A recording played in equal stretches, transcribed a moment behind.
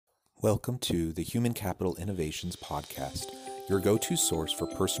Welcome to the Human Capital Innovations Podcast, your go-to source for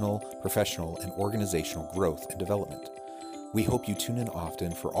personal, professional, and organizational growth and development. We hope you tune in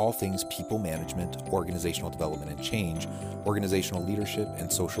often for all things people management, organizational development and change, organizational leadership,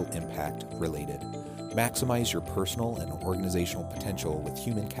 and social impact related. Maximize your personal and organizational potential with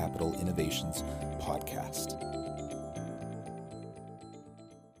Human Capital Innovations Podcast.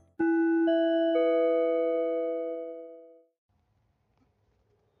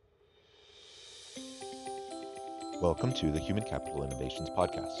 Welcome to the Human Capital Innovations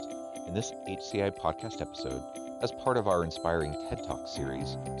Podcast. In this HCI podcast episode, as part of our inspiring TED Talk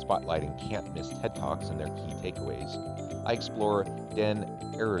series, spotlighting can't-miss TED Talks and their key takeaways, I explore Dan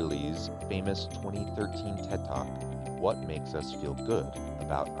Ariely's famous 2013 TED Talk, What Makes Us Feel Good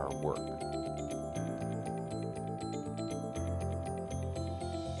About Our Work.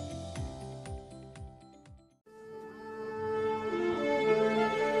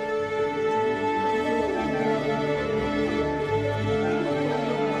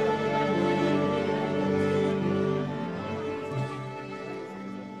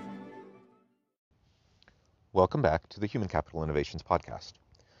 Welcome back to the Human Capital Innovations Podcast.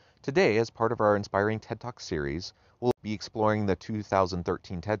 Today, as part of our inspiring TED Talk series, we'll be exploring the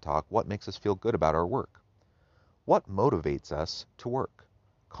 2013 TED Talk, What Makes Us Feel Good About Our Work? What motivates us to work?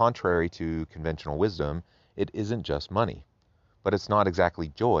 Contrary to conventional wisdom, it isn't just money, but it's not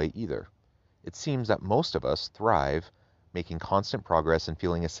exactly joy either. It seems that most of us thrive making constant progress and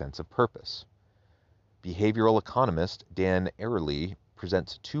feeling a sense of purpose. Behavioral economist Dan Ariely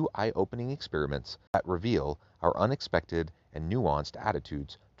presents two eye-opening experiments that reveal our unexpected and nuanced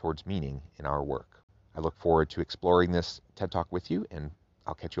attitudes towards meaning in our work. I look forward to exploring this TED Talk with you, and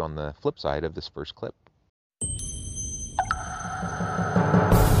I'll catch you on the flip side of this first clip.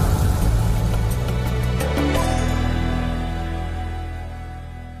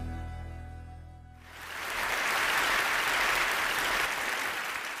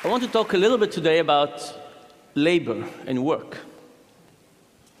 I want to talk a little bit today about labor and work.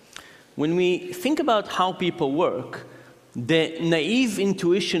 When we think about how people work, the naive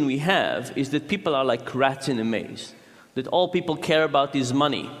intuition we have is that people are like rats in a maze, that all people care about is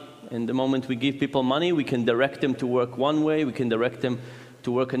money. And the moment we give people money, we can direct them to work one way, we can direct them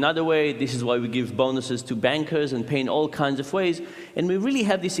to work another way. This is why we give bonuses to bankers and pay in all kinds of ways. And we really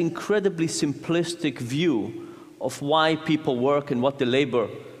have this incredibly simplistic view of why people work and what the labor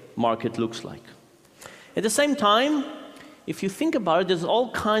market looks like. At the same time, if you think about it, there's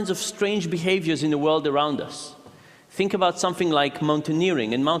all kinds of strange behaviors in the world around us. Think about something like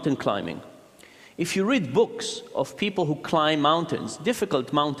mountaineering and mountain climbing. If you read books of people who climb mountains,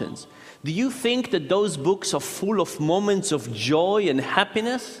 difficult mountains, do you think that those books are full of moments of joy and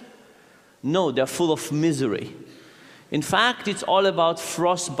happiness? No, they're full of misery. In fact, it's all about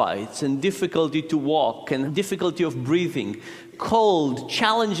frostbites and difficulty to walk and difficulty of breathing, cold,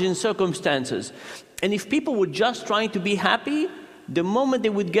 challenging circumstances. And if people were just trying to be happy, the moment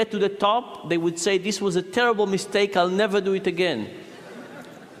they would get to the top, they would say, this was a terrible mistake, I'll never do it again.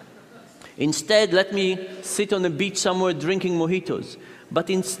 Instead, let me sit on a beach somewhere drinking mojitos.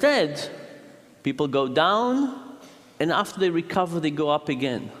 But instead, people go down, and after they recover, they go up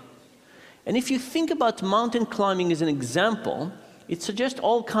again. And if you think about mountain climbing as an example, it suggests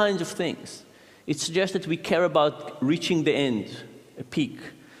all kinds of things. It suggests that we care about reaching the end, a peak.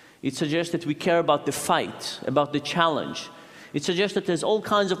 It suggests that we care about the fight, about the challenge. It suggests that there's all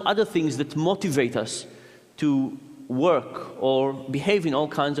kinds of other things that motivate us to work or behave in all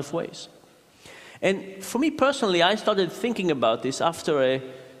kinds of ways. And for me personally, I started thinking about this after a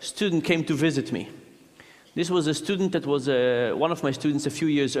student came to visit me. This was a student that was one of my students a few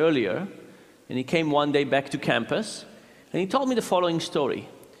years earlier, and he came one day back to campus, and he told me the following story.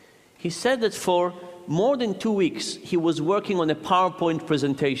 He said that for more than 2 weeks, he was working on a PowerPoint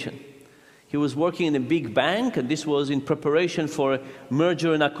presentation. He was working in a big bank, and this was in preparation for a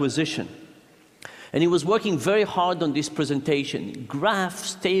merger and acquisition. And he was working very hard on this presentation.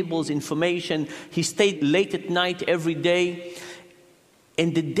 Graphs, tables, information. He stayed late at night every day.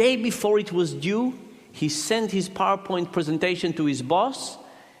 And the day before it was due, he sent his PowerPoint presentation to his boss,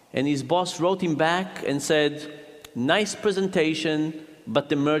 and his boss wrote him back and said, nice presentation, but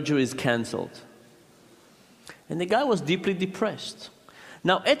the merger is canceled. And the guy was deeply depressed.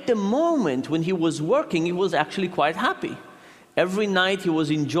 Now, at the moment when he was working, he was actually quite happy. Every night he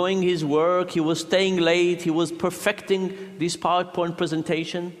was enjoying his work, he was staying late, he was perfecting this PowerPoint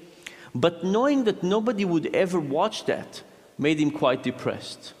presentation. But knowing that nobody would ever watch that made him quite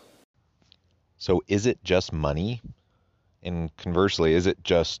depressed. So is it just money? And conversely, is it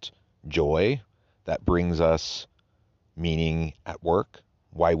just joy that brings us meaning at work?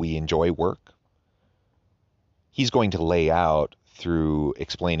 why we enjoy work. He's going to lay out through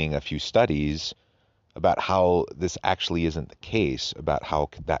explaining a few studies about how this actually isn't the case, about how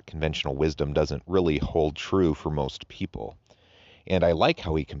that conventional wisdom doesn't really hold true for most people. And I like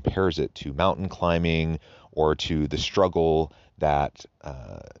how he compares it to mountain climbing or to the struggle that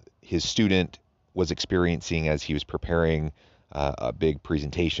his student was experiencing as he was preparing a big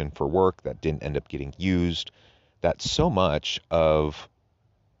presentation for work that didn't end up getting used. That so much of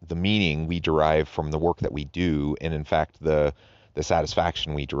the meaning we derive from the work that we do, and in fact the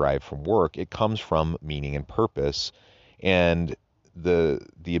satisfaction we derive from work, it comes from meaning and purpose, and the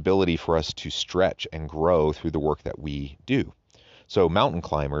ability for us to stretch and grow through the work that we do. So mountain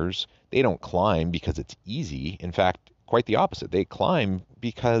climbers, they don't climb because it's easy. In fact, quite the opposite. They climb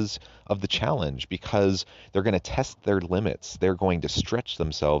because of the challenge, because they're going to test their limits. They're going to stretch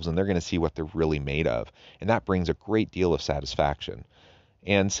themselves, and they're going to see what they're really made of. And that brings a great deal of satisfaction.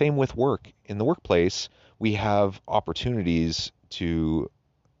 And same with work. In the workplace, we have opportunities to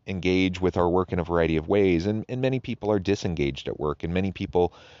engage with our work in a variety of ways. And many people are disengaged at work, and many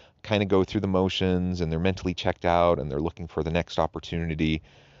people kind of go through the motions, and they're mentally checked out, and they're looking for the next opportunity.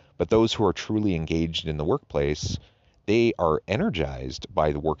 But those who are truly engaged in the workplace, they are energized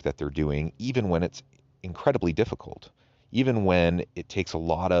by the work that they're doing, even when it's incredibly difficult, even when it takes a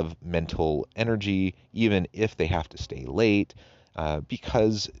lot of mental energy, even if they have to stay late,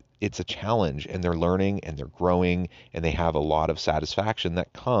 because it's a challenge, and they're learning and they're growing, and they have a lot of satisfaction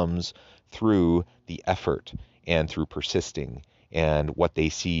that comes through the effort and through persisting and what they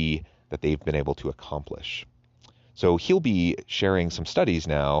see that they've been able to accomplish. So he'll be sharing some studies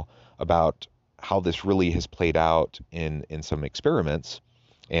now about how this really has played out in some experiments,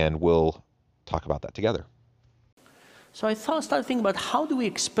 and we'll talk about that together. So I started thinking about how do we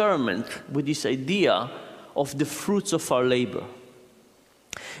experiment with this idea of the fruits of our labor.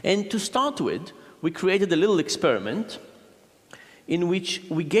 And to start with, we created a little experiment in which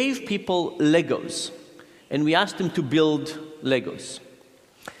we gave people Legos, and we asked them to build Legos.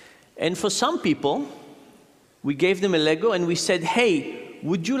 And for some people, we gave them a Lego and we said, hey,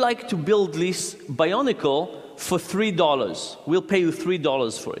 would you like to build this Bionicle for $3? We'll pay you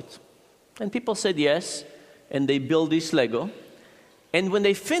 $3 for it. And people said yes, and they built this Lego. And when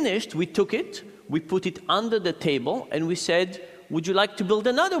they finished, we took it, we put it under the table, and we said, would you like to build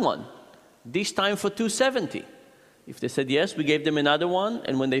another one? This time for $270. If they said yes, we gave them another one,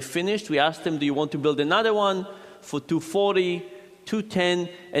 and when they finished, we asked them, do you want to build another one for $240,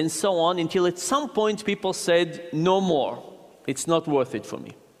 $210, and so on, until at some point people said, no more. It's not worth it for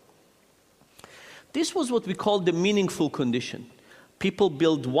me. This was what we called the meaningful condition. People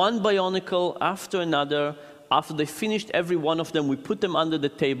build one Bionicle after another. After they finished every one of them, we put them under the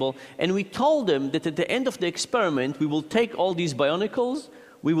table, and we told them that at the end of the experiment, we will take all these Bionicles,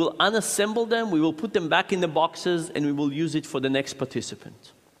 we will unassemble them, we will put them back in the boxes, and we will use it for the next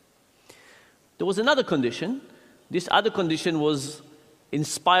participant. There was another condition. This other condition was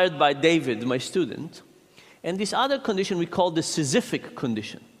inspired by David, my student. And this other condition we call the Sisyphic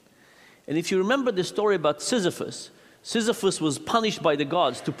condition. And if you remember the story about Sisyphus, Sisyphus was punished by the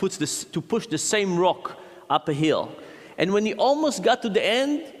gods to push the same rock up a hill. And when he almost got to the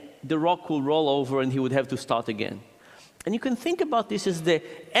end, the rock will roll over and he would have to start again. And you can think about this as the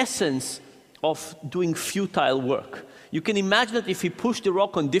essence of doing futile work. You can imagine that if he pushed the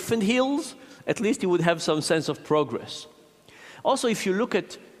rock on different hills, at least he would have some sense of progress. Also, if you look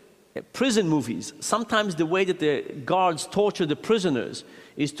at prison movies, sometimes the way that the guards torture the prisoners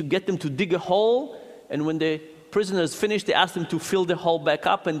is to get them to dig a hole, and when the prisoners finish, they ask them to fill the hole back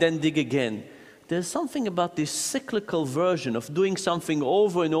up and then dig again. There's something about this cyclical version of doing something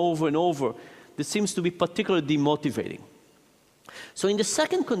over and over and over that seems to be particularly demotivating. So in the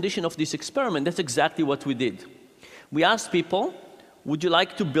second condition of this experiment, that's exactly what we did. We asked people, would you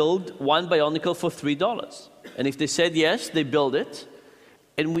like to build one Bionicle for $3? And if they said yes, they build it.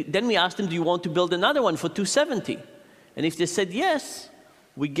 And then we asked them, do you want to build another one for $270? And if they said yes,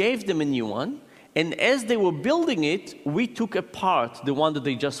 we gave them a new one. And as they were building it, we took apart the one that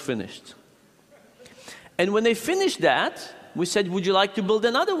they just finished. And when they finished that, we said, would you like to build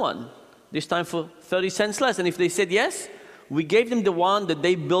another one? This time for 30 cents less. And if they said yes, we gave them the one that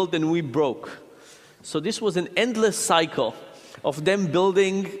they built and we broke. So this was an endless cycle of them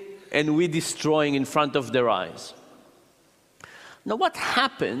building and we destroying in front of their eyes. Now, what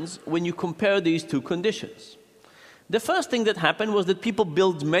happens when you compare these two conditions? The first thing that happened was that people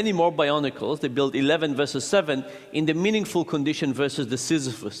built many more Bionicles. They built 11 versus 7 in the meaningful condition versus the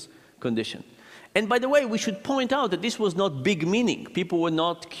Sisyphus condition. And by the way, we should point out that this was not big meaning. People were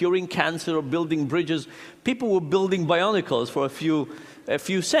not curing cancer or building bridges. People were building Bionicles for a few a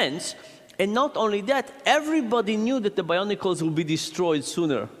few cents. And not only that, everybody knew that the Bionicles will be destroyed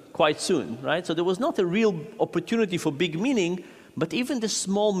sooner, quite soon, right? So there was not a real opportunity for big meaning, but even the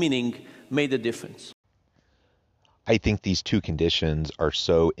small meaning made a difference. I think these two conditions are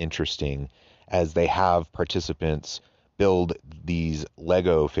so interesting as they have participants build these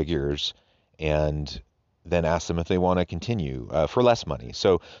Lego figures and then ask them if they want to continue for less money.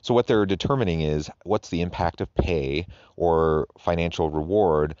 So what they're determining is what's the impact of pay or financial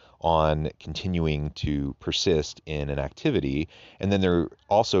reward on continuing to persist in an activity. And then they're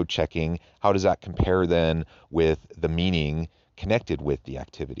also checking how does that compare then with the meaning connected with the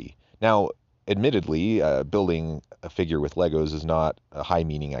activity. Now, admittedly, building a figure with Legos is not a high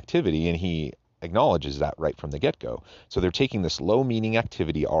meaning activity, and he acknowledges that right from the get-go. So they're taking this low meaning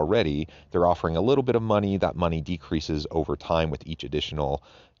activity already, they're offering a little bit of money, that money decreases over time with each additional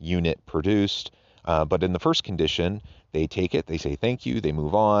unit produced. But in the first condition, they take it, they say thank you, they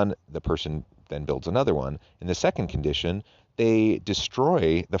move on, the person then builds another one. In the second condition, they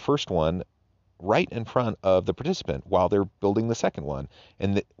destroy the first one right in front of the participant while they're building the second one.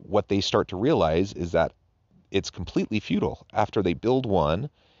 And what they start to realize is that it's completely futile. After they build one,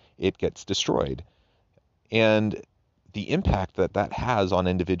 it gets destroyed. And the impact that that has on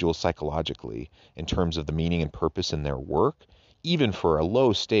individuals psychologically in terms of the meaning and purpose in their work, even for a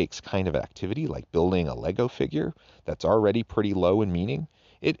low stakes kind of activity like building a Lego figure that's already pretty low in meaning,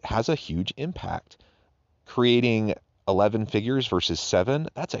 it has a huge impact. Creating 11 figures versus 7,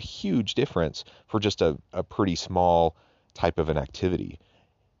 that's a huge difference for just a pretty small type of an activity.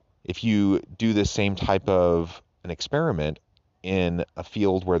 If you do the same type of an experiment in a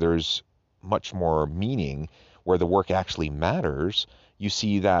field where there's much more meaning, where the work actually matters, you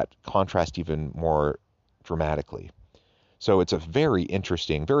see that contrast even more dramatically. So it's a very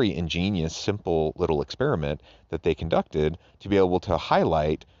interesting, very ingenious, simple little experiment that they conducted to be able to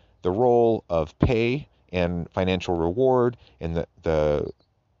highlight the role of pay and financial reward and the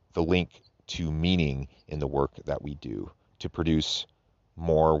link to meaning in the work that we do to produce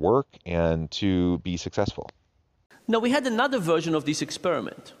more work and to be successful. Now, we had another version of this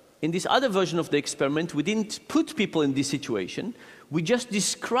experiment. In this other version of the experiment, we didn't put people in this situation. We just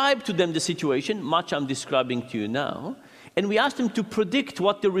described to them the situation, much I'm describing to you now, and we asked them to predict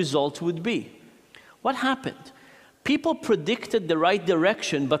what the result would be. What happened? People predicted the right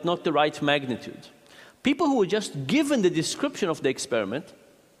direction, but not the right magnitude. People who were just given the description of the experiment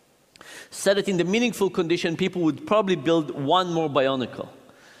said that in the meaningful condition, people would probably build one more Bionicle.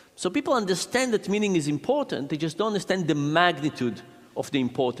 So people understand that meaning is important, they just don't understand the magnitude of the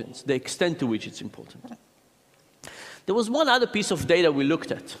importance, the extent to which it's important. There was one other piece of data we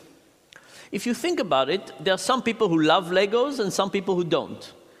looked at. If you think about it, there are some people who love Legos and some people who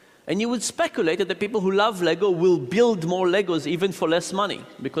don't. And you would speculate that the people who love Lego will build more Legos even for less money,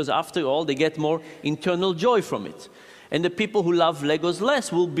 because after all, they get more internal joy from it. And the people who love Legos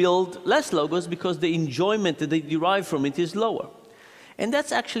less will build less Legos because the enjoyment that they derive from it is lower. And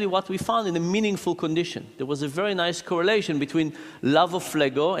that's actually what we found in a meaningful condition. There was a very nice correlation between love of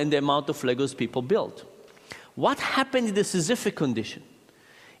Lego and the amount of Legos people built. What happened in the Sisyphic condition?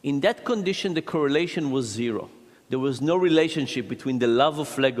 In that condition, the correlation was zero. There was no relationship between the love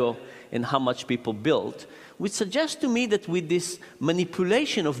of Lego and how much people built, which suggests to me that with this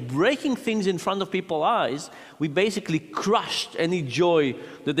manipulation of breaking things in front of people's eyes, we basically crushed any joy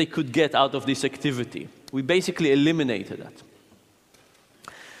that they could get out of this activity. We basically eliminated that.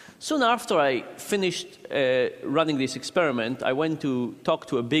 Soon after I finished running this experiment, I went to talk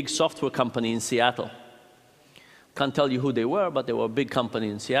to a big software company in Seattle. Can't tell you who they were, but they were a big company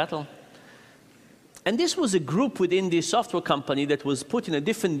in Seattle. And this was a group within this software company that was put in a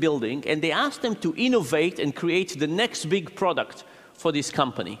different building, and they asked them to innovate and create the next big product for this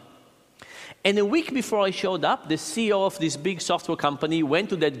company. And a week before I showed up, the CEO of this big software company went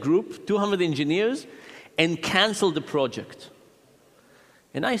to that group, 200 engineers, and canceled the project.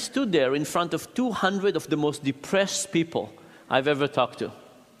 And I stood there in front of 200 of the most depressed people I've ever talked to.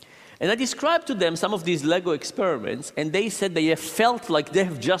 And I described to them some of these Lego experiments, and they said they have felt like they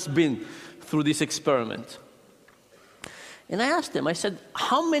have just been through this experiment. And I asked them, I said,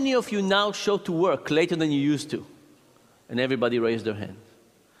 how many of you now show to work later than you used to? And everybody raised their hand.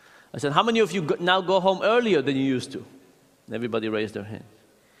 I said, how many of you now go home earlier than you used to? And everybody raised their hand.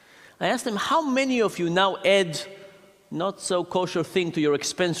 I asked them, how many of you now add not so kosher thing to your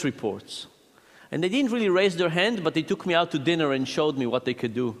expense reports? And they didn't really raise their hand, but they took me out to dinner and showed me what they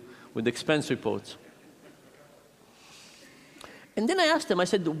could do with expense reports. And then I asked them, I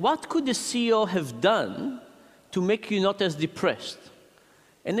said, what could the CEO have done to make you not as depressed?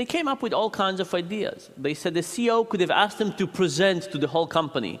 And they came up with all kinds of ideas. They said the CEO could have asked them to present to the whole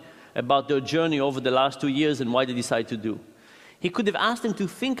company about their journey over the last 2 years and why they decided to do. He could have asked them to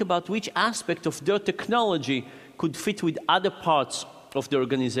think about which aspect of their technology could fit with other parts of the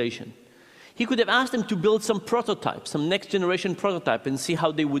organization. He could have asked them to build some prototype, some next generation prototype, and see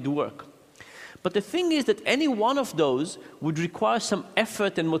how they would work. But the thing is that any one of those would require some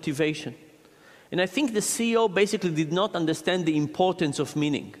effort and motivation. And I think the CEO basically did not understand the importance of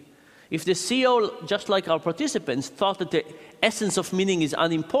meaning. If the CEO, just like our participants, thought that the essence of meaning is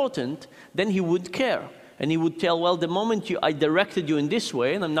unimportant, then he would care. And he would tell, well, the moment I directed you in this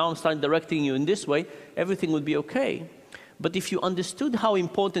way, and now I'm starting directing you in this way, everything would be okay. But if you understood how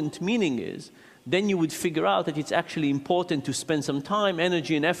important meaning is, then you would figure out that it's actually important to spend some time,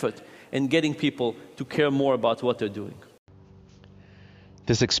 energy, and effort in getting people to care more about what they're doing.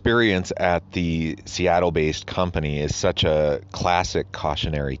 This experience at the Seattle-based company is such a classic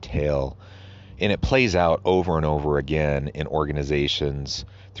cautionary tale, and it plays out over and over again in organizations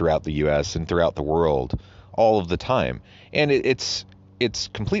throughout the US and throughout the world all of the time. And it's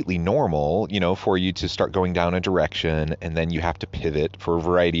completely normal, you know, for you to start going down a direction and then you have to pivot for a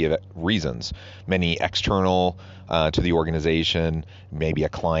variety of reasons. Many external to the organization, maybe a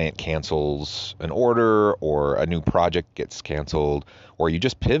client cancels an order or a new project gets canceled, or you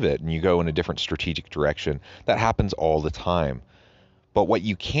just pivot and you go in a different strategic direction. That happens all the time. But what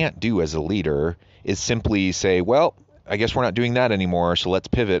you can't do as a leader is simply say, well, I guess we're not doing that anymore, so let's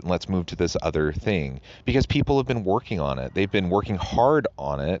pivot and let's move to this other thing. Because people have been working on it. They've been working hard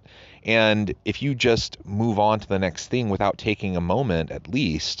on it. And if you just move on to the next thing without taking a moment at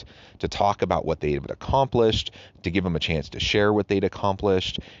least to talk about what they've accomplished, to give them a chance to share what they'd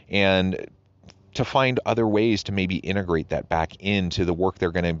accomplished, and to find other ways to maybe integrate that back into the work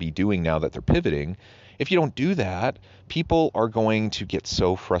they're going to be doing now that they're pivoting. If you don't do that, people are going to get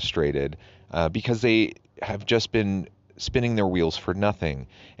so frustrated because they have just been spinning their wheels for nothing,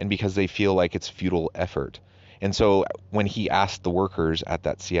 and because they feel like it's futile effort. And so when he asked the workers at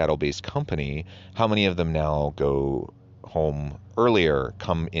that Seattle-based company, how many of them now go home earlier,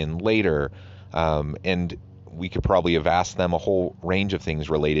 come in later, and we could probably have asked them a whole range of things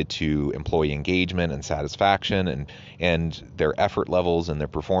related to employee engagement and satisfaction and their effort levels and their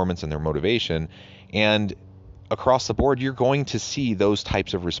performance and their motivation. And across the board, you're going to see those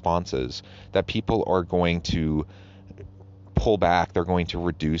types of responses, that people are going to pull back, they're going to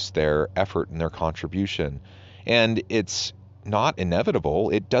reduce their effort and their contribution. And it's not inevitable.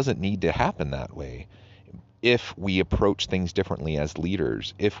 It doesn't need to happen that way. If we approach things differently as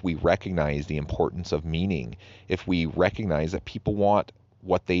leaders, if we recognize the importance of meaning, if we recognize that people want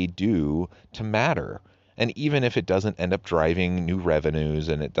what they do to matter, and even if it doesn't end up driving new revenues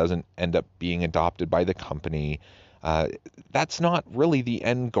and it doesn't end up being adopted by the company, that's not really the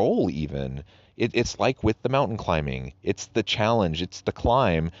end goal even. It's like with the mountain climbing. It's the challenge, it's the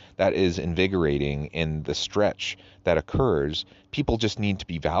climb that is invigorating in the stretch that occurs. People just need to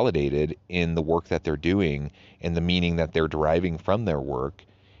be validated in the work that they're doing and the meaning that they're deriving from their work.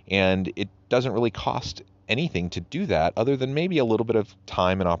 And it doesn't really cost anything to do that other than maybe a little bit of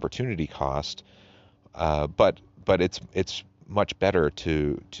time and opportunity cost. But it's much better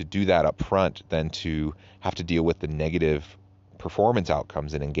to do that up front than to have to deal with the negative performance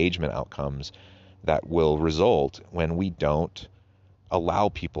outcomes and engagement outcomes that will result when we don't allow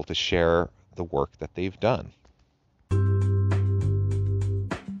people to share the work that they've done.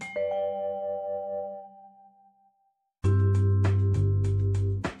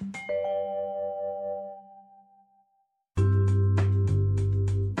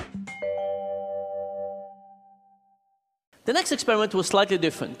 The next experiment was slightly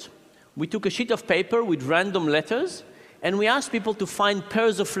different. We took a sheet of paper with random letters, and we asked people to find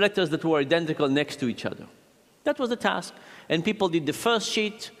pairs of letters that were identical next to each other. That was the task. And people did the first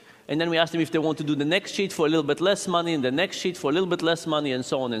sheet, and then we asked them if they want to do the next sheet for a little bit less money, and the next sheet for a little bit less money, and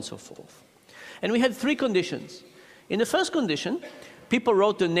so on and so forth. And we had 3 conditions. In the first condition, people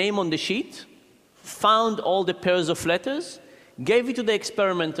wrote their name on the sheet, found all the pairs of letters, gave it to the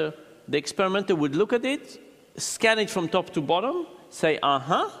experimenter. The experimenter would look at it, scan it from top to bottom, say,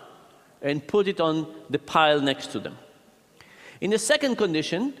 uh-huh, and put it on the pile next to them. In the second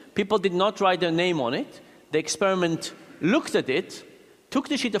condition, people did not write their name on it. The experiment looked at it, took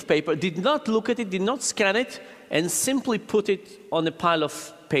the sheet of paper, did not look at it, did not scan it, and simply put it on a pile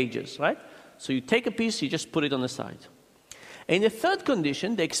of pages, right? So you take a piece, you just put it on the side. In the third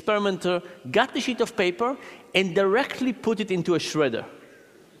condition, the experimenter got the sheet of paper and directly put it into a shredder.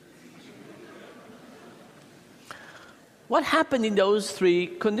 What happened in those 3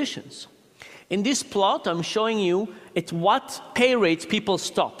 conditions? In this plot, I'm showing you at what pay rate people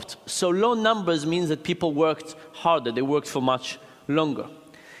stopped. So low numbers means that people worked harder. They worked for much longer.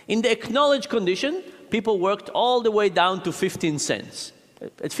 In the acknowledged condition, people worked all the way down to 15 cents.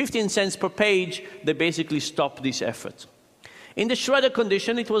 At 15 cents per page, they basically stopped this effort. In the shredder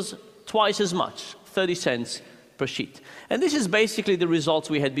condition, it was twice as much, 30 cents per sheet. And this is basically the results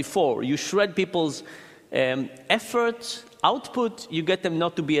we had before. You shred people's effort, output, you get them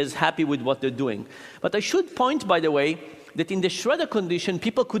not to be as happy with what they're doing. But I should point, by the way, that in the shredder condition,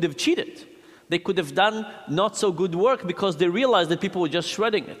 people could have cheated. They could have done not so good work because they realized that people were just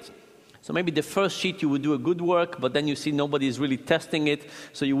shredding it. So maybe the first sheet you would do a good work, but then you see nobody is really testing it,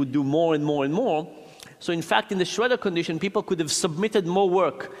 so you would do more and more and more. So in fact, in the shredder condition, people could have submitted more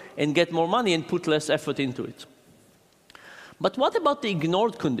work and get more money and put less effort into it. But what about the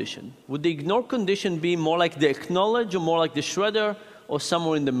ignored condition? Would the ignored condition be more like the acknowledge or more like the shredder or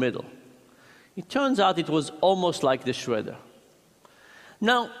somewhere in the middle? It turns out it was almost like the shredder.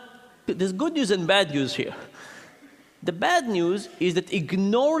 Now, there's good news and bad news here. The bad news is that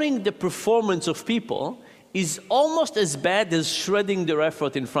ignoring the performance of people is almost as bad as shredding their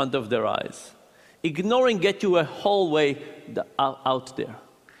effort in front of their eyes. Ignoring gets you a whole way out there.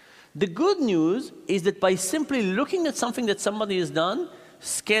 The good news is that by simply looking at something that somebody has done,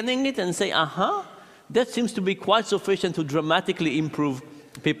 scanning it and say, aha, that seems to be quite sufficient to dramatically improve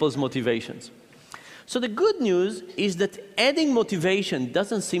people's motivations. So the good news is that adding motivation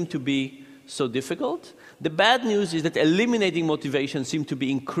doesn't seem to be so difficult. The bad news is that eliminating motivation seems to be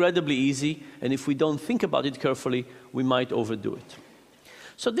incredibly easy, and if we don't think about it carefully, we might overdo it.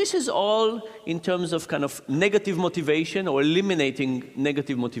 So this is all in terms of kind of negative motivation or eliminating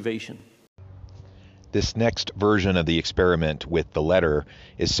negative motivation. This next version of the experiment with the letter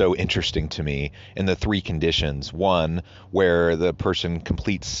is so interesting to me in the three conditions. One, where the person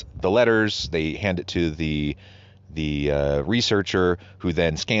completes the letters, they hand it to the researcher, who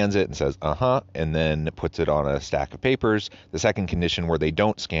then scans it and says, and then puts it on a stack of papers. The second condition where they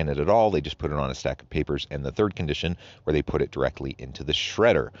don't scan it at all, they just put it on a stack of papers. And the third condition where they put it directly into the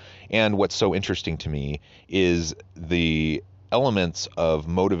shredder. And what's so interesting to me is the elements of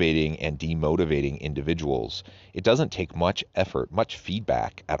motivating and demotivating individuals. It doesn't take much effort, much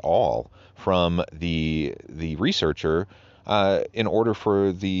feedback at all from the researcher in order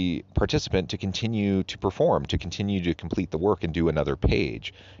for the participant to continue to perform, to continue to complete the work and do another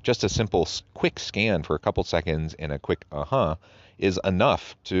page. Just a simple quick scan for a couple seconds and a quick is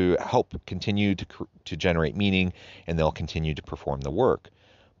enough to help continue to generate meaning, and they'll continue to perform the work.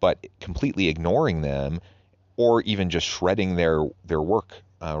 But completely ignoring them, or even just shredding their work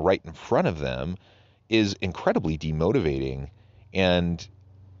right in front of them, is incredibly demotivating. And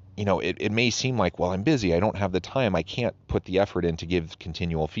it may seem like, well, I'm busy, I don't have the time, I can't put the effort in to give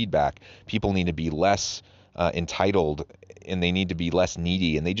continual feedback. People need to be less entitled, and they need to be less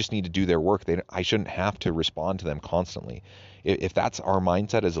needy, and they just need to do their work. I shouldn't have to respond to them constantly. If that's our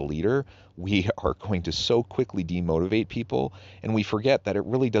mindset as a leader, we are going to so quickly demotivate people, and we forget that it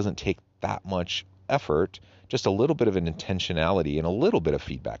really doesn't take that much effort. Just a little bit of an intentionality and a little bit of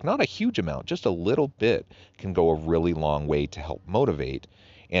feedback, not a huge amount, just a little bit, can go a really long way to help motivate.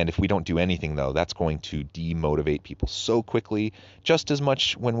 And if we don't do anything, though, that's going to demotivate people so quickly, just as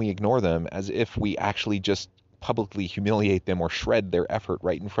much when we ignore them as if we actually just publicly humiliate them or shred their effort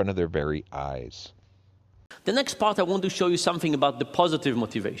right in front of their very eyes. The next part, I want to show you something about the positive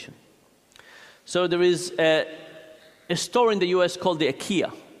motivation. So there is a store in the US called the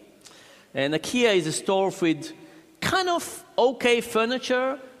IKEA. And IKEA is a store with kind of okay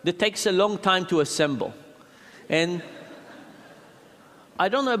furniture that takes a long time to assemble. And I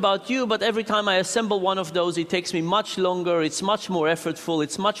don't know about you, but every time I assemble one of those, it takes me much longer, it's much more effortful,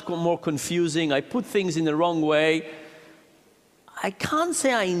 it's much more confusing, I put things in the wrong way. I can't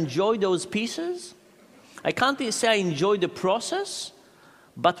say I enjoy those pieces, I can't say I enjoy the process,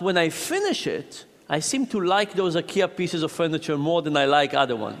 but when I finish it, I seem to like those IKEA pieces of furniture more than I like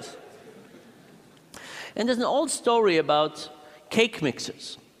other ones. And there's an old story about cake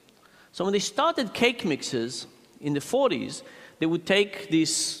mixers. So when they started cake mixers in the 40s, they would take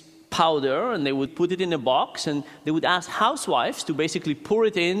this powder and they would put it in a box, and they would ask housewives to basically pour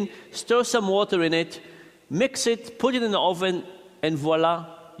it in, stir some water in it, mix it, put it in the oven, and voila,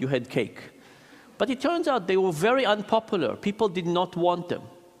 you had cake. But it turns out they were very unpopular. People did not want them.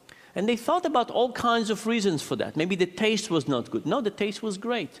 And they thought about all kinds of reasons for that. Maybe the taste was not good. No, the taste was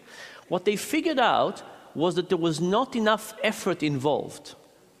great. What they figured out was that there was not enough effort involved.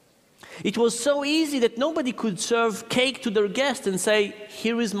 It was so easy that nobody could serve cake to their guest and say,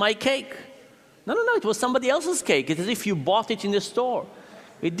 here is my cake. No, it was somebody else's cake. It's as if you bought it in the store.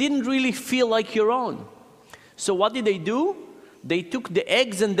 It didn't really feel like your own. So what did they do? They took the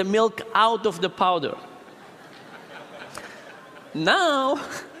eggs and the milk out of the powder. Now,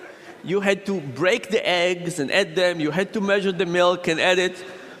 you had to break the eggs and add them. You had to measure the milk and add it,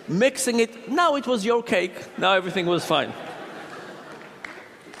 mixing it. Now it was your cake. Now everything was fine.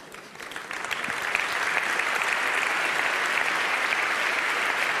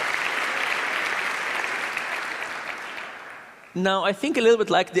 Now, I think a little bit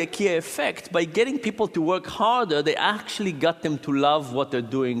like the IKEA effect, by getting people to work harder, they actually got them to love what they're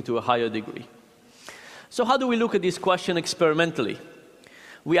doing to a higher degree. So how do we look at this question experimentally?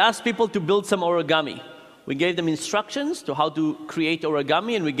 We asked people to build some origami. We gave them instructions to how to create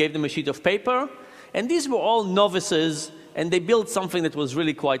origami, and we gave them a sheet of paper. And these were all novices, and they built something that was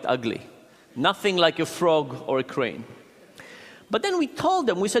really quite ugly. Nothing like a frog or a crane. But then we told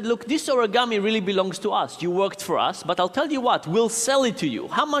them, we said, look, this origami really belongs to us. You worked for us, but I'll tell you what, we'll sell it to you.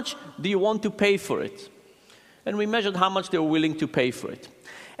 How much do you want to pay for it? And we measured how much they were willing to pay for it.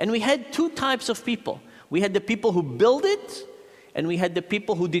 And we had two types of people. We had the people who built it, and we had the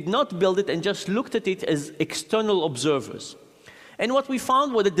people who did not build it and just looked at it as external observers. And what we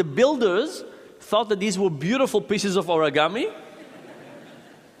found was that the builders thought that these were beautiful pieces of origami,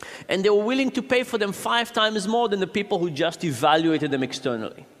 and they were willing to pay for them 5 times more than the people who just evaluated them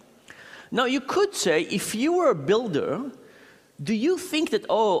externally. Now, you could say, if you were a builder, do you think that,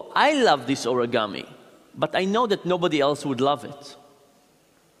 oh, I love this origami, but I know that nobody else would love it?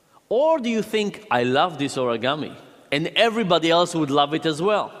 Or do you think, I love this origami, and everybody else would love it as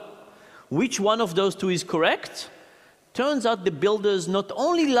well? Which one of those two is correct? Turns out the builders not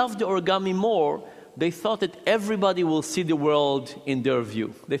only loved the origami more, they thought that everybody will see the world in their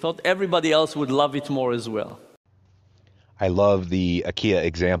view. They thought everybody else would love it more as well. I love the IKEA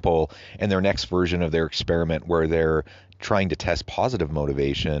example and their next version of their experiment where they're trying to test positive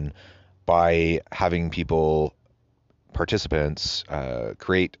motivation by having people, participants,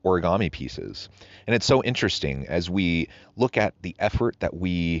 create origami pieces. And it's so interesting as we look at the effort that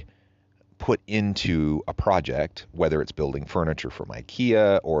we put into a project, whether it's building furniture from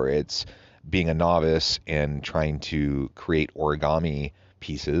IKEA or it's being a novice and trying to create origami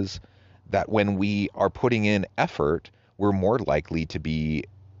pieces, that when we are putting in effort, we're more likely to be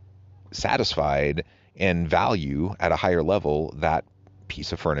satisfied and value at a higher level that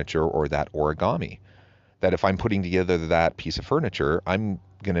piece of furniture or that origami. That if I'm putting together that piece of furniture, I'm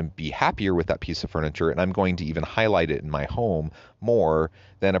going to be happier with that piece of furniture, and I'm going to even highlight it in my home more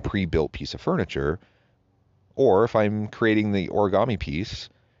than a pre-built piece of furniture. Or if I'm creating the origami piece,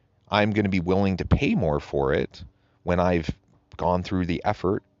 I'm going to be willing to pay more for it when I've gone through the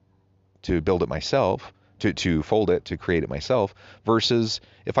effort to build it myself, to fold it, to create it myself, versus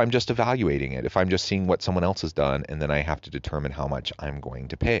if I'm just evaluating it, if I'm just seeing what someone else has done, and then I have to determine how much I'm going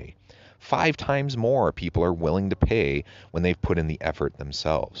to pay. 5 times more people are willing to pay when they've put in the effort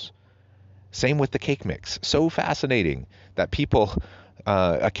themselves. Same with the cake mix. So fascinating that people,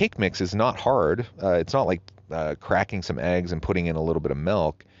 a cake mix is not hard. It's not like cracking some eggs and putting in a little bit of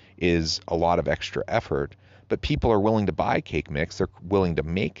milk is a lot of extra effort, but people are willing to buy cake mix, they're willing to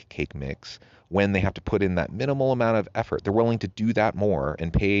make cake mix when they have to put in that minimal amount of effort. They're willing to do that more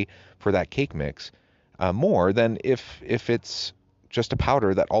and pay for that cake mix more than if it's just a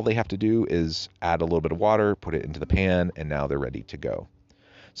powder that all they have to do is add a little bit of water, put it into the pan, and now they're ready to go.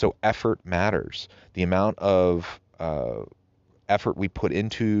 So effort matters. The amount of effort we put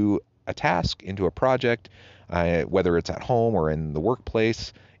into a task, into a project, whether it's at home or in the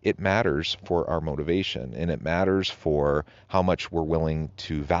workplace, it matters for our motivation, and it matters for how much we're willing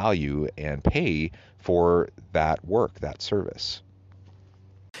to value and pay for that work, that service.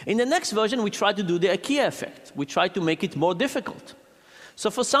 In the next version, we tried to do the IKEA effect. We tried to make it more difficult.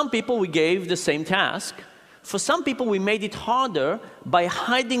 So for some people, we gave the same task. For some people, we made it harder by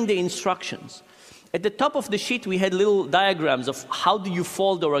hiding the instructions. At the top of the sheet, we had little diagrams of how do you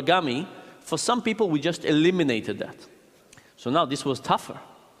fold origami. For some people, we just eliminated that. So now this was tougher.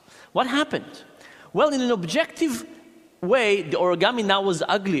 What happened? Well, in an objective way, the origami now was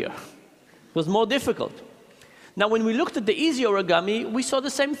uglier. It was more difficult. Now, when we looked at the easy origami, we saw the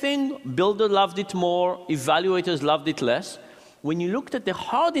same thing. Builder loved it more, evaluators loved it less. When you looked at the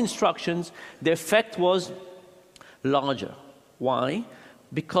hard instructions, the effect was larger. Why?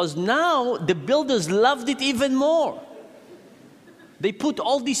 Because now the builders loved it even more. They put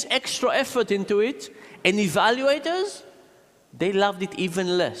all this extra effort into it, and evaluators, they loved it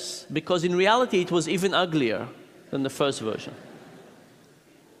even less, because in reality it was even uglier than the first version.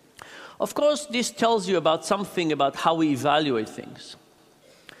 Of course, this tells you about something about how we evaluate things.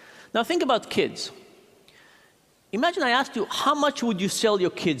 Now think about kids. Imagine I asked you, how much would you sell your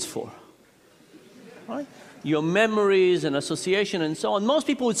kids for? Right? Your memories and association and so on. Most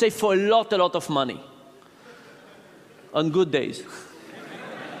people would say for a lot of money. On good days.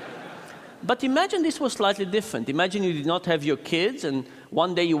 But imagine this was slightly different. Imagine you did not have your kids, and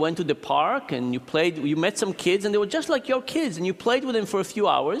one day you went to the park and you met some kids, and they were just like your kids, and you played with them for a few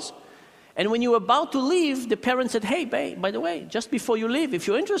hours. And when you were about to leave, the parents said, hey, babe, by the way, just before you leave, if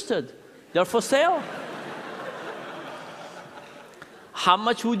you're interested, they're for sale. How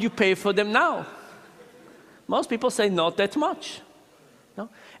much would you pay for them now? Most people say not that much. No?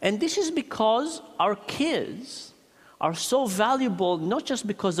 And this is because our kids are so valuable, not just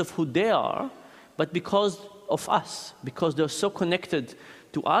because of who they are, but because of us, because they're so connected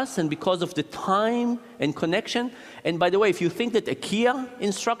to us and because of the time and connection. And by the way, if you think that IKEA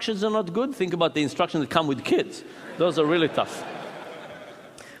instructions are not good, think about the instructions that come with kids. Those are really tough.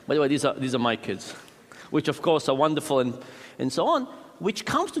 By the way, these are my kids, which of course are wonderful and so on, which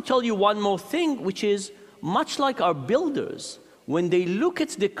comes to tell you one more thing, which is much like our builders, when they look at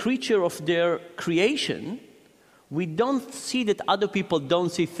the creature of their creation, we don't see that other people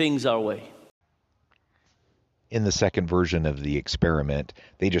don't see things our way. In the second version of the experiment,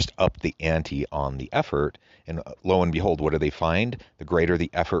 they just upped the ante on the effort, and lo and behold, what do they find? The greater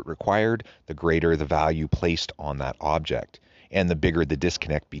the effort required, the greater the value placed on that object, and the bigger the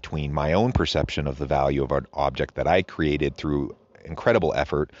disconnect between my own perception of the value of an object that I created through incredible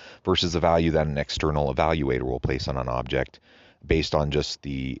effort versus the value that an external evaluator will place on an object based on just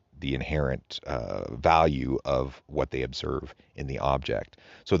the inherent value of what they observe in the object.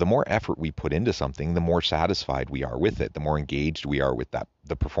 So the more effort we put into something, the more satisfied we are with it, the more engaged we are with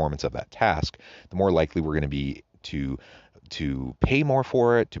the performance of that task, the more likely we're going to be to pay more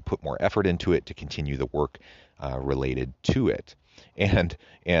for it, to put more effort into it, to continue the work related to it. And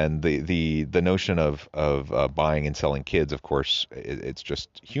the notion of buying and selling kids, of course, it's just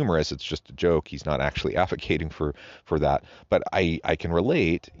humorous. It's just a joke. He's not actually advocating for that. But I can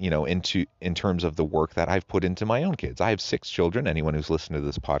relate, in terms of the work that I've put into my own kids. I have 6 children. Anyone who's listened to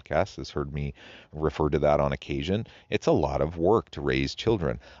this podcast has heard me refer to that on occasion. It's a lot of work to raise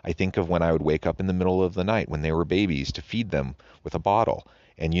children. I think of when I would wake up in the middle of the night when they were babies to feed them with a bottle.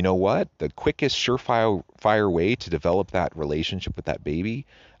 And you know what? The quickest, surefire way to develop that relationship with that baby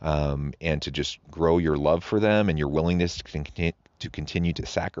and to just grow your love for them and your willingness to continue to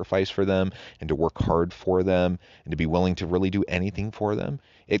sacrifice for them and to work hard for them and to be willing to really do anything for them,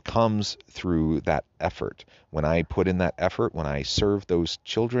 it comes through that effort. When I put in that effort, when I serve those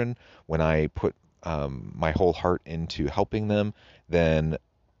children, when I put my whole heart into helping them, then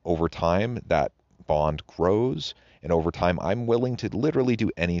over time that bond grows. And over time, I'm willing to literally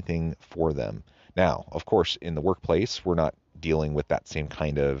do anything for them. Now, of course, in the workplace, we're not dealing with that same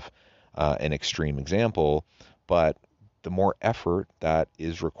kind of an extreme example, but the more effort that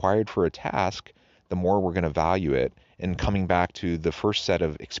is required for a task, the more we're going to value it. And coming back to the first set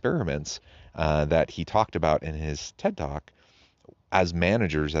of experiments that he talked about in his TED Talk, as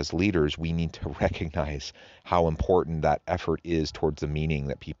managers, as leaders, we need to recognize how important that effort is towards the meaning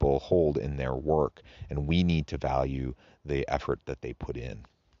that people hold in their work, and we need to value the effort that they put in.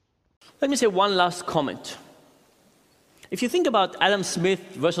 Let me say one last comment. If you think about Adam Smith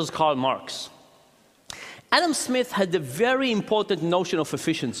versus Karl Marx, Adam Smith had a very important notion of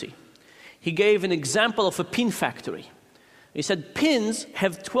efficiency. He gave an example of a pin factory. He said pins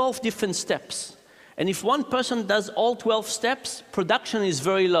have 12 different steps. And if one person does all 12 steps, production is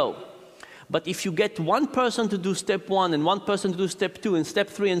very low. But if you get one person to do step 1 and one person to do step 2 and step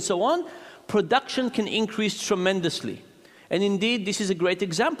 3 and so on, production can increase tremendously. And indeed, this is a great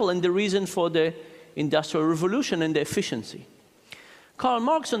example and the reason for the Industrial Revolution and the efficiency. Karl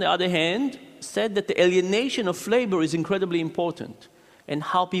Marx, on the other hand, said that the alienation of labor is incredibly important and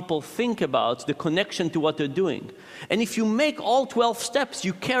how people think about the connection to what they're doing. And if you make all 12 steps,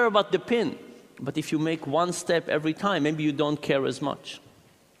 you care about the pin. But if you make one step every time, maybe you don't care as much.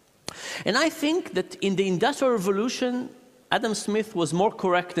 And I think that in the Industrial Revolution, Adam Smith was more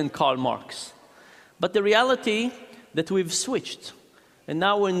correct than Karl Marx. But the reality that we've switched, and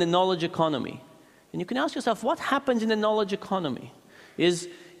now we're in the knowledge economy. And you can ask yourself, what happens in the knowledge economy? Is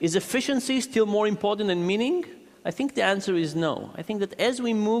efficiency still more important than meaning? I think the answer is no. I think that as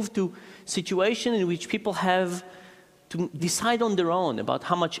we move to situations in which people have to decide on their own about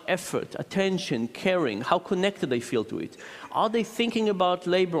how much effort, attention, caring, how connected they feel to it. Are they thinking about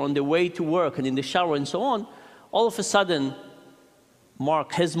labor on their way to work and in the shower and so on? All of a sudden,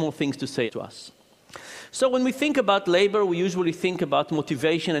 Mark has more things to say to us. So when we think about labor, we usually think about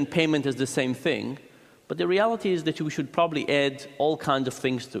motivation and payment as the same thing. But the reality is that we should probably add all kinds of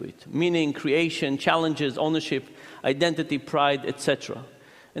things to it: meaning, creation, challenges, ownership, identity, pride, etc.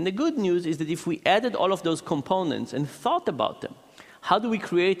 And the good news is that if we added all of those components and thought about them, how do we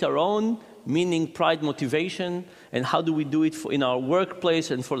create our own meaning, pride, motivation, and how do we do it in our workplace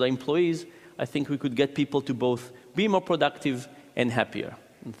and for the employees, I think we could get people to both be more productive and happier.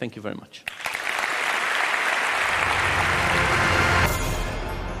 And thank you very much.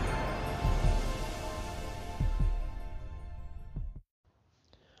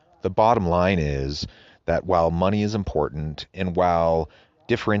 The bottom line is that while money is important and while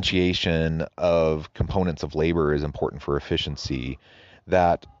differentiation of components of labor is important for efficiency,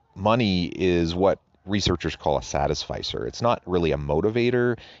 that money is what researchers call a satisficer. It's not really a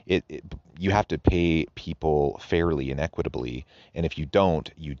motivator. You have to pay people fairly and equitably, and if you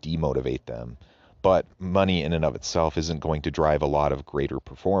don't, you demotivate them. But money in and of itself isn't going to drive a lot of greater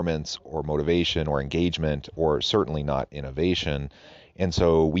performance or motivation or engagement, or certainly not innovation. And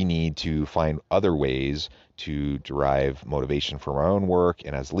so we need to find other ways to derive motivation from our own work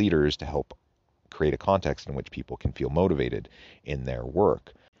and as leaders to help create a context in which people can feel motivated in their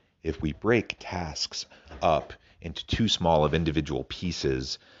work. If we break tasks up into too small of individual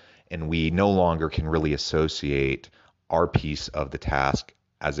pieces and we no longer can really associate our piece of the task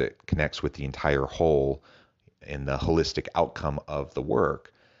as it connects with the entire whole and the holistic outcome of the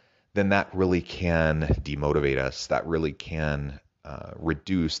work, then that really can demotivate us. That really can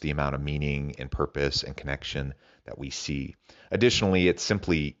reduce the amount of meaning and purpose and connection that we see. Additionally, it's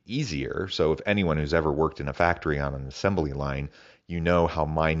simply easier. So if anyone who's ever worked in a factory on an assembly line, you know how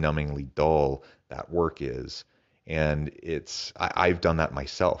mind-numbingly dull that work is. And I've done that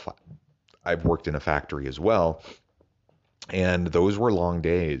myself. I've worked in a factory as well, and those were long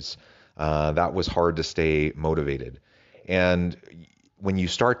days. That was hard to stay motivated. And when you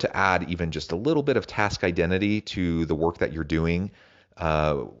start to add even just a little bit of task identity to the work that you're doing,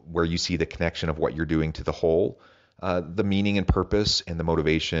 where you see the connection of what you're doing to the whole, the meaning and purpose and the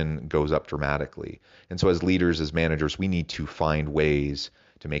motivation goes up dramatically. And so as leaders, as managers, we need to find ways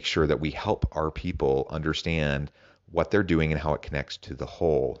to make sure that we help our people understand what they're doing and how it connects to the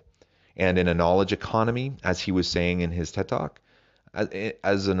whole. And in a knowledge economy, as he was saying in his TED Talk,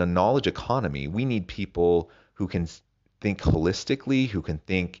 as in a knowledge economy, we need people who can think holistically, who can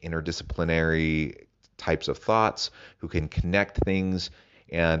think interdisciplinary types of thoughts, who can connect things.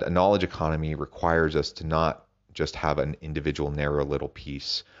 And a knowledge economy requires us to not just have an individual narrow little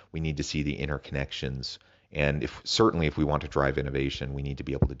piece. We need to see the interconnections. And certainly if we want to drive innovation, we need to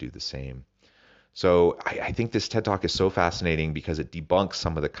be able to do the same. So I think this TED Talk is so fascinating because it debunks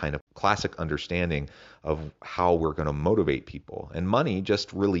some of the kind of classic understanding of how we're going to motivate people. And money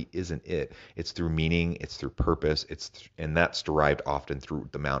just really isn't it. It's through meaning, it's through purpose, and that's derived often through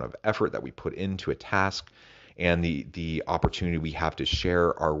the amount of effort that we put into a task and the opportunity we have to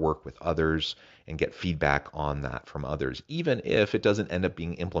share our work with others and get feedback on that from others, even if it doesn't end up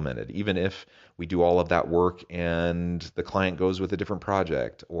being implemented, even if we do all of that work and the client goes with a different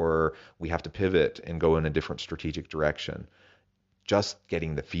project or we have to pivot and go in a different strategic direction. Just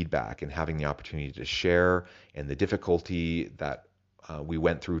getting the feedback and having the opportunity to share and the difficulty that we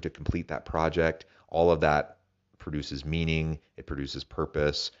went through to complete that project, all of that produces meaning, it produces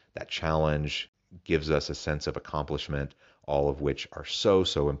purpose. That challenge gives us a sense of accomplishment, all of which are so,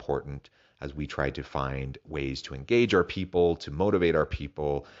 so important as we try to find ways to engage our people, to motivate our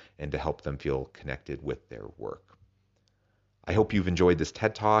people, and to help them feel connected with their work. I hope you've enjoyed this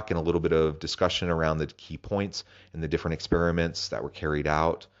TED Talk and a little bit of discussion around the key points and the different experiments that were carried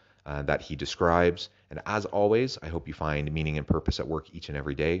out that he describes. And as always, I hope you find meaning and purpose at work each and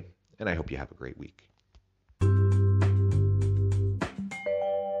every day, and I hope you have a great week.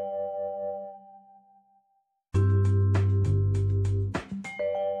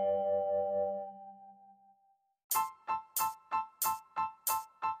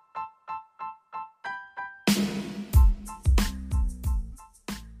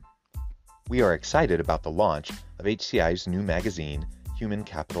 We are excited about the launch of HCI's new magazine, Human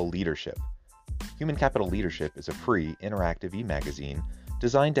Capital Leadership. Human Capital Leadership is a free, interactive e-magazine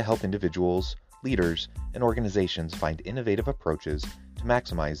designed to help individuals, leaders, and organizations find innovative approaches to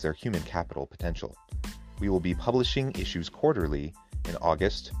maximize their human capital potential. We will be publishing issues quarterly in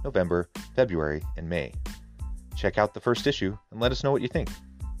August, November, February, and May. Check out the first issue and let us know what you think.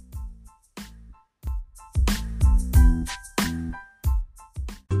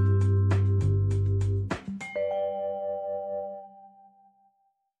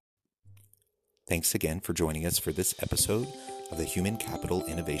 Thanks again for joining us for this episode of the Human Capital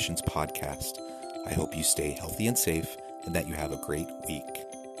Innovations Podcast. I hope you stay healthy and safe and that you have a great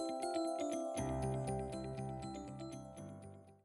week.